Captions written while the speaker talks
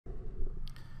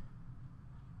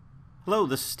Hello,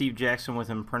 this is Steve Jackson with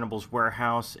Imprintables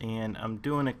Warehouse, and I'm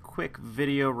doing a quick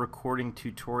video recording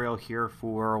tutorial here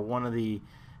for one of the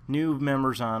new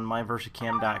members on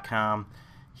myversacam.com.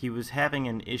 He was having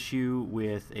an issue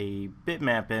with a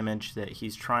bitmap image that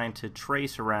he's trying to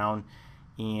trace around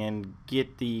and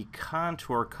get the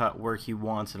contour cut where he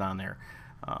wants it on there.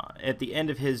 At the end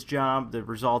of his job, the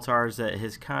results are that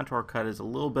his contour cut is a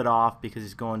little bit off because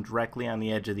he's going directly on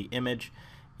the edge of the image,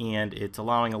 and it's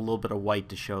allowing a little bit of white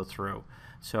to show through.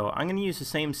 So I'm going to use the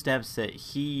same steps that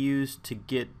he used to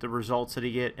get the results that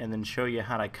he get, and then show you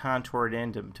how to contour it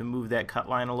in to move that cut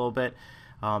line a little bit.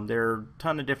 There are a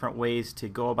ton of different ways to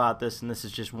go about this, and this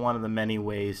is just one of the many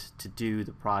ways to do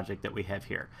the project that we have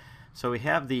here. So we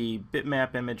have the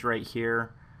bitmap image right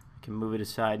here. I can move it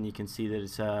aside and you can see that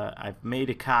it's I've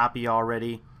made a copy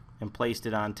already and placed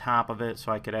it on top of it,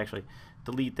 so I could actually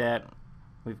delete that.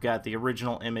 We've got the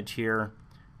original image here,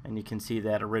 and you can see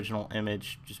that original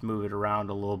image. Just move it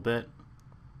around a little bit.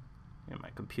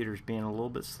 My computer's being a little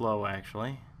bit slow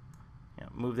actually.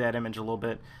 Move that image a little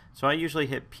bit. So I usually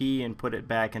hit P and put it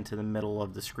back into the middle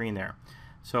of the screen there.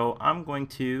 So I'm going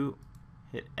to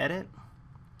hit edit,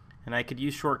 and I could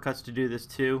use shortcuts to do this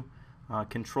too.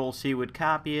 Control C would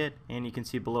copy it, and you can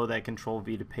see below that Control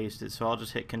V to paste it. So I'll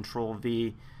just hit Control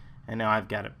V, and now I've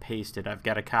got it pasted. I've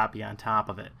got a copy on top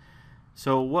of it.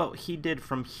 So what he did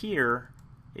from here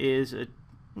is a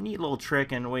neat little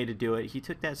trick and way to do it. He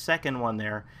took that second one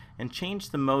there and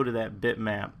changed the mode of that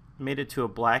bitmap, made it to a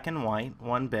black and white,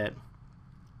 1 bit,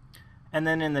 and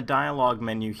then in the dialog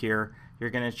menu here you're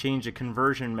going to change the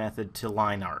conversion method to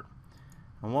line art.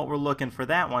 And what we're looking for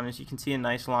that one is, you can see a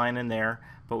nice line in there,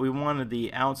 but we wanted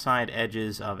the outside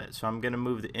edges of it. So I'm going to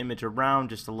move the image around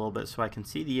just a little bit so I can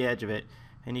see the edge of it,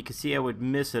 and you can see I would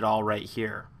miss it all right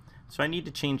here. So I need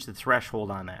to change the threshold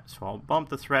on that. So I'll bump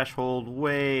the threshold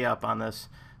way up on this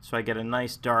so I get a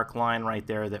nice dark line right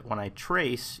there that when I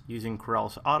trace using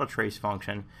Corel's auto trace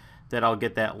function, that I'll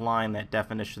get that line, that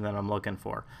definition that I'm looking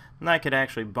for. And I could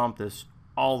actually bump this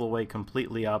all the way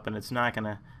completely up, and it's not going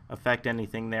to affect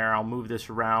anything there. I'll move this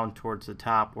around towards the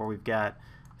top where we've got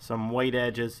some white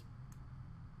edges,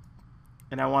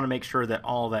 and I want to make sure that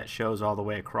all that shows all the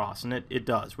way across, and it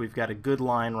does. We've got a good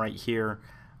line right here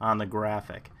on the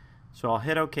graphic. So I'll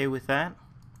hit OK with that,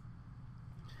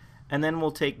 and then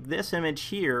we'll take this image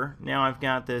here. Now I've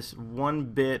got this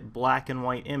 1-bit black and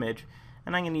white image,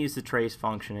 and I'm going to use the trace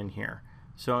function in here.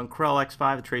 So in Corel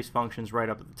X5, the trace function is right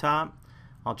up at the top.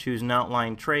 I'll choose an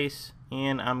outline trace,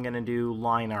 and I'm going to do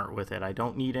line art with it. I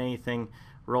don't need anything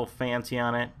real fancy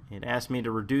on it. It asked me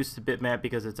to reduce the bitmap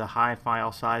because it's a high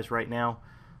file size right now,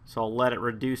 so I'll let it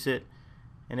reduce it,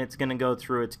 and it's going to go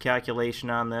through its calculation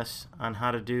on this, on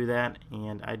how to do that.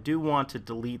 And I do want to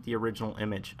delete the original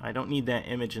image. I don't need that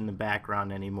image in the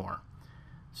background anymore.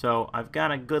 So I've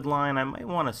got a good line. I might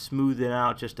want to smooth it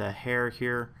out just a hair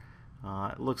here.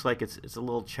 It looks like it's a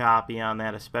little choppy on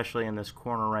that, especially in this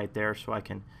corner right there, so I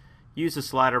can use the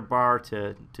slider bar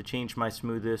to change my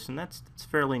smoothness, and that's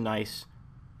fairly nice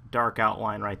dark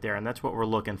outline right there, and that's what we're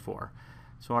looking for.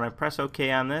 So when I press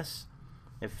OK on this,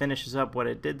 it finishes up what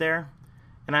it did there,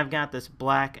 and I've got this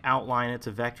black outline. It's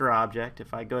a vector object.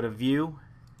 If I go to View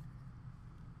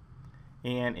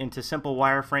and into Simple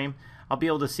Wireframe, I'll be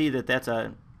able to see that that's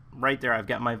a right there. I've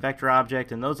got my vector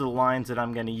object, and those are the lines that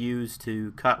I'm going to use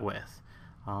to cut with.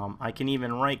 I can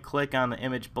even right click on the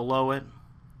image below it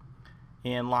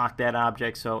and lock that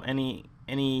object, so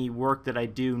any work that I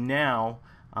do now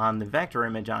on the vector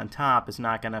image on top is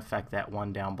not going to affect that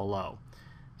one down below.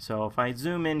 So if I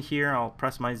zoom in here, I'll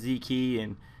press my Z key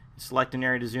and select an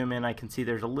area to zoom in. I can see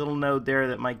there's a little node there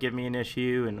that might give me an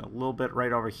issue, and a little bit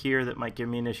right over here that might give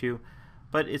me an issue,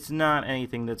 but it's not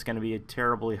anything that's going to be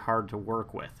terribly hard to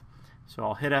work with. So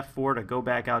I'll hit F4 to go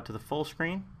back out to the full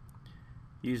screen,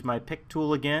 use my pick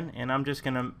tool again, and I'm just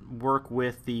going to work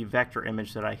with the vector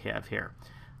image that I have here.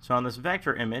 So on this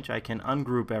vector image, I can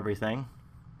ungroup everything,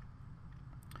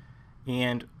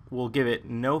 and we'll give it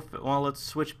no, well, let's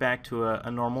switch back to a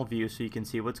normal view so you can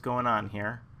see what's going on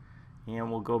here.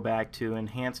 And we'll go back to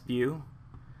Enhanced View,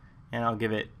 and I'll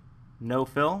give it no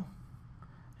fill,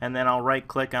 and then I'll right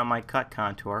click on my cut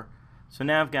contour. So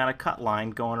now I've got a cut line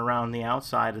going around the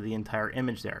outside of the entire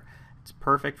image there. It's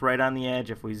perfect right on the edge.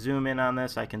 If we zoom in on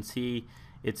this, I can see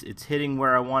it's hitting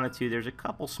where I want it to. There's a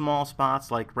couple small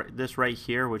spots like this right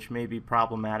here which may be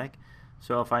problematic.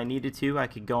 So if I needed to, I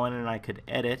could go in and I could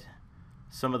edit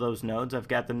some of those nodes. I've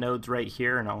got the nodes right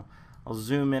here, and I'll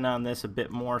zoom in on this a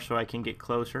bit more so I can get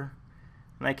closer.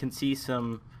 And I can see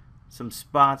some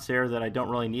spots there that I don't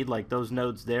really need, like those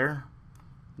nodes there.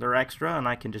 They're extra, and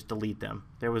I can just delete them.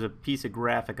 There was a piece of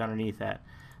graphic underneath that.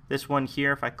 This one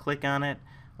here, if I click on it,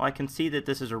 Well, I can see that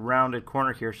this is a rounded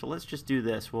corner here, so let's just do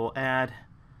this. We'll add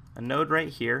a node right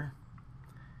here,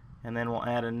 and then we'll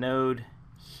add a node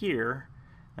here,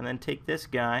 and then take this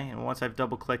guy, and once I've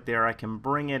double clicked there, I can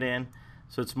bring it in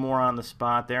so it's more on the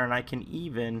spot there, and I can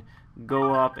even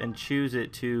go up and choose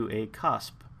it to a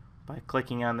cusp by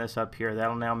clicking on this up here.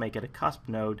 That'll now make it a cusp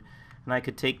node, and I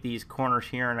could take these corners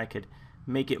here and I could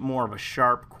make it more of a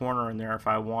sharp corner in there if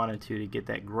I wanted to get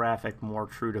that graphic more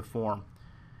true to form.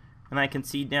 And I can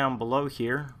see down below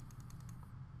here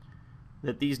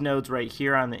that these nodes right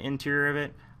here on the interior of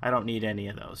it, I don't need any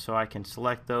of those, so I can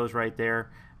select those right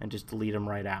there and just delete them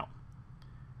right out.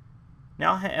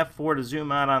 Now I'll hit F4 to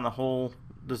zoom out on the whole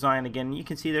design again. You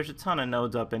can see there's a ton of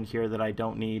nodes up in here that I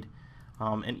don't need.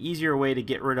 An easier way to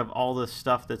get rid of all the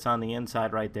stuff that's on the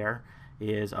inside right there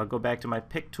is I'll go back to my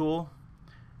pick tool,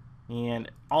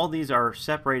 and all these are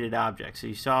separated objects. So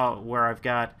you saw where I've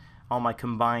got all my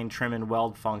combine, trim, and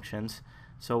weld functions.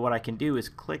 So what I can do is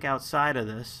click outside of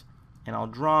this, and I'll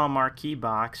draw a marquee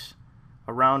box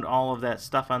around all of that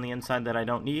stuff on the inside that I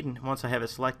don't need, and once I have it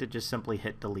selected, just simply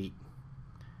hit delete.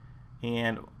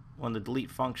 And when the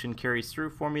delete function carries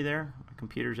through for me there, my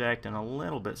computer's acting a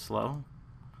little bit slow.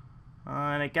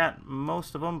 And it got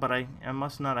most of them, but I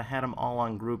must not have had them all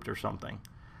ungrouped or something.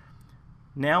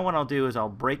 Now what I'll do is I'll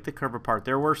break the curve apart.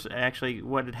 There were actually,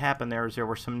 what had happened there is there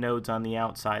were some nodes on the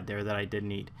outside there that I didn't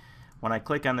need. When I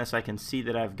click on this, I can see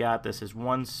that I've got this as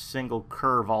one single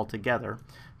curve altogether.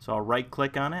 So I'll right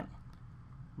click on it,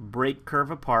 break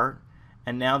curve apart,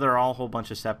 and now there are all a whole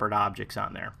bunch of separate objects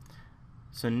on there.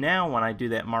 So now when I do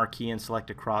that marquee and select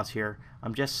across here,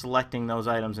 I'm just selecting those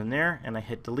items in there, and I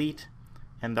hit delete,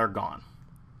 and they're gone.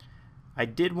 I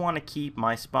did want to keep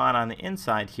my spot on the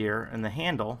inside here and the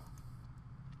handle.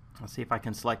 Let's see if I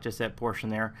can select just that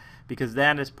portion there, because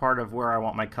that is part of where I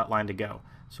want my cut line to go.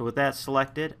 So with that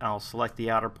selected, I'll select the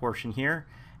outer portion here,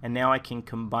 and now I can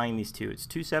combine these two. It's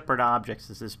two separate objects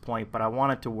at this point, but I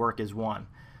want it to work as one.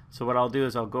 So what I'll do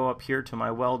is I'll go up here to my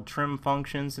weld trim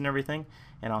functions and everything,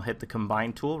 and I'll hit the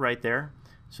combine tool right there.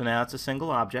 So now it's a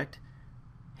single object.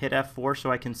 Hit F4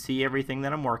 so I can see everything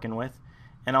that I'm working with,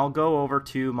 and I'll go over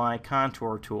to my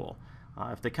contour tool.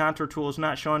 If the contour tool is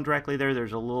not showing directly there,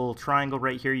 there's a little triangle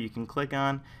right here you can click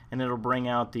on, and it'll bring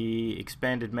out the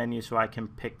expanded menu so I can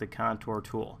pick the contour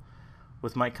tool.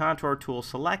 With my contour tool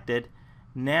selected,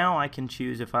 now I can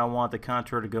choose if I want the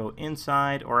contour to go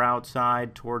inside or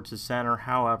outside, towards the center,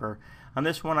 however. On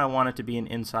this one I want it to be an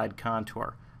inside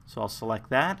contour. So I'll select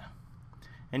that,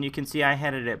 and you can see I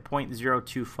had it at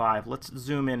 0.025. Let's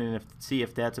zoom in and see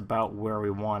if that's about where we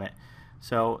want it.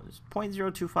 So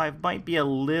 0.025 might be a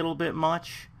little bit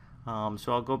much, so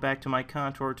I'll go back to my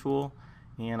contour tool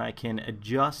and I can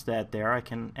adjust that there. I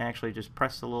can actually just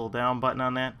press the little down button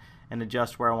on that and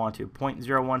adjust where I want to.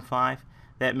 0.015,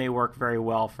 that may work very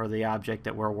well for the object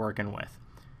that we're working with.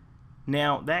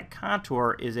 Now that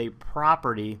contour is a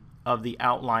property of the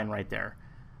outline right there,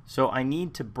 so I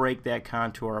need to break that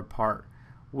contour apart.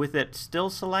 With it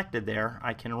still selected there,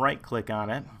 I can right click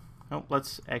on it. Oh,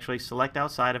 let's actually select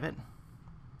outside of it.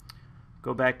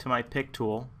 Go back to my pick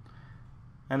tool,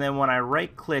 and then when I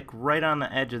right click right on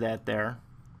the edge of that there,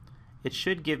 it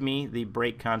should give me the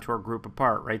break contour group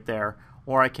apart right there,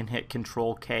 or I can hit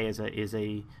Control K as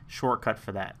a shortcut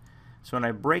for that. So when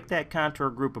I break that contour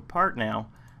group apart now,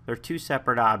 they're two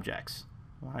separate objects.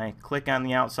 When I click on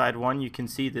the outside one, you can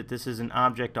see that this is an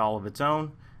object all of its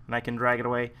own, and I can drag it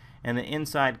away, and the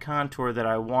inside contour that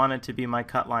I wanted to be my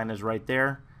cut line is right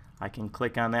there. I can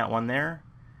click on that one there,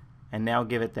 and now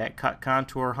give it that cut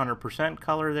contour 100%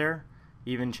 color there.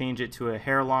 Even change it to a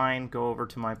hairline. Go over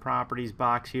to my properties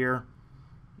box here,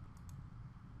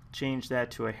 change that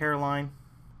to a hairline,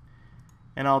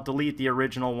 and I'll delete the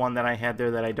original one that I had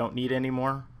there that I don't need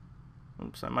anymore.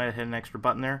 Oops, I might have hit an extra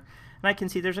button there. And I can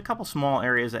see there's a couple small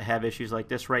areas that have issues, like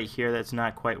this right here that's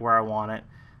not quite where I want it.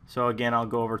 So again, I'll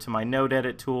go over to my node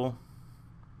edit tool,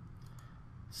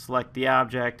 select the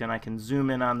object, and I can zoom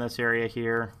in on this area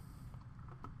here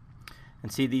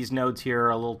and see these nodes here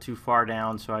are a little too far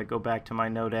down, so I go back to my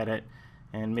node edit,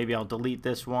 and maybe I'll delete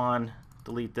this one,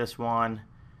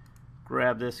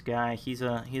 grab this guy, he's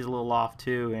a little off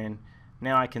too, and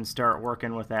now I can start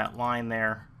working with that line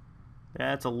there.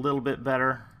 That's a little bit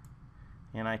better,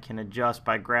 and I can adjust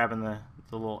by grabbing the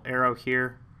little arrow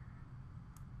here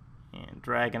and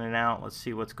dragging it out. Let's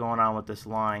see what's going on with this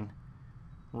line.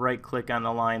 Right click on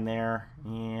the line there,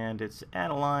 and it's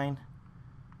add a line.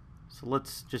 So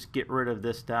let's just get rid of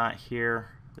this dot here,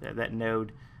 that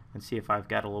node, and see if I've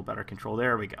got a little better control.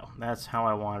 There we go. That's how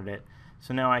I wanted it.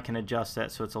 So now I can adjust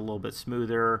that so it's a little bit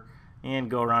smoother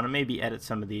and go around and maybe edit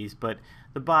some of these. But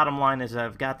the bottom line is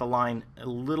I've got the line a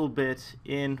little bit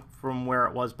in from where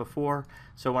it was before,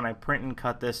 so when I print and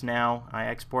cut this now, I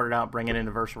export it out, bring it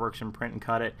into VersaWorks and print and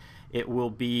cut it, it will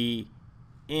be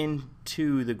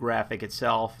into the graphic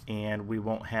itself and we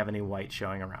won't have any white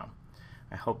showing around.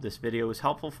 I hope this video was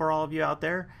helpful for all of you out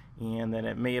there and that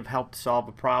it may have helped solve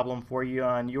a problem for you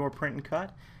on your print and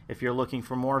cut. If you're looking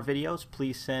for more videos,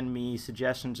 please send me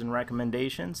suggestions and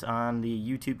recommendations on the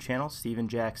YouTube channel, Steven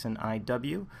Jackson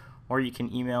IW, or you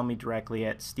can email me directly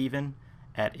at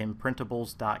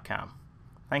steven@imprintables.com.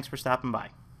 Thanks for stopping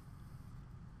by.